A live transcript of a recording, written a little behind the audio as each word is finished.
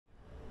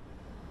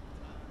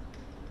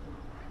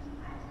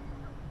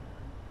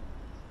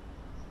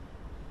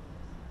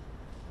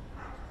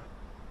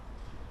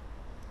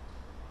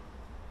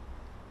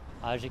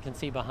As you can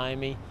see behind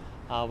me,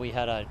 we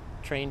had a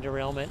train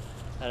derailment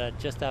at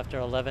just after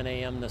 11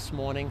 a.m. this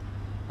morning.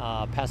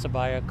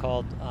 Passerby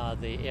called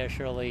the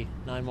Ayer-Shirley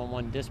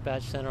 911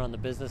 dispatch center on the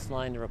business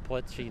line to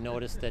report she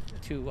noticed that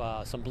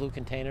some blue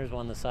containers were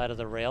on the side of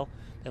the rail.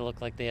 They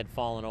looked like they had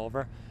fallen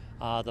over.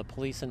 The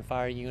police and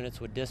fire units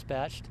were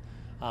dispatched.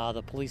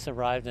 The police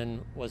arrived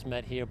and was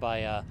met here by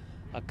a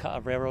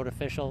railroad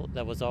official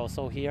that was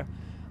also here.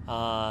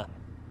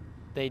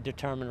 They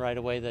determined right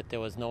away that there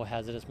was no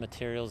hazardous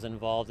materials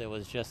involved. It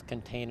was just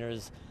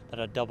containers that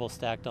are double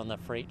stacked on the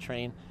freight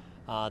train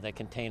that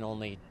contain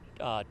only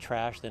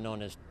trash. They're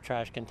known as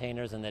trash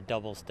containers, and they're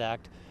double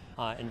stacked.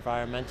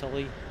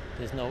 Environmentally,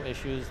 there's no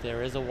issues.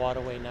 There is a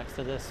waterway next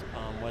to this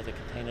where the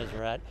containers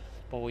are at,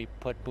 but we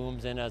put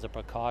booms in as a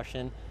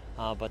precaution,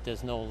 but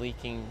there's no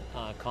leaking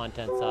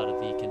contents out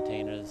of the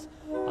containers.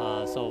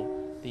 So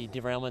the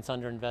derailment's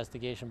under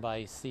investigation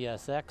by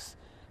CSX,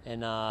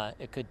 and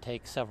it could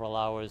take several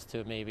hours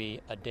to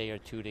maybe a day or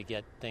two to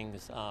get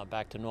things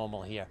back to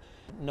normal here.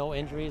 No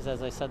injuries.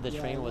 As I said, the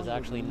train was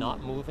actually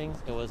not moving.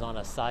 It was on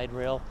a side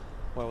rail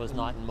where it was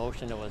not in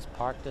motion. It was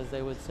parked, as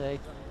they would say.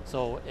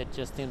 So it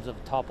just seems to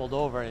have toppled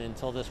over, and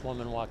until this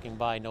woman walking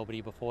by,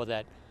 nobody before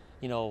that,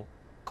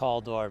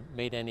 called or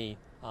made any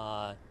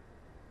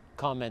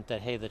comment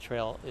that, hey, the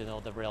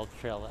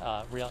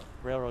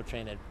railroad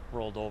train had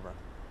rolled over.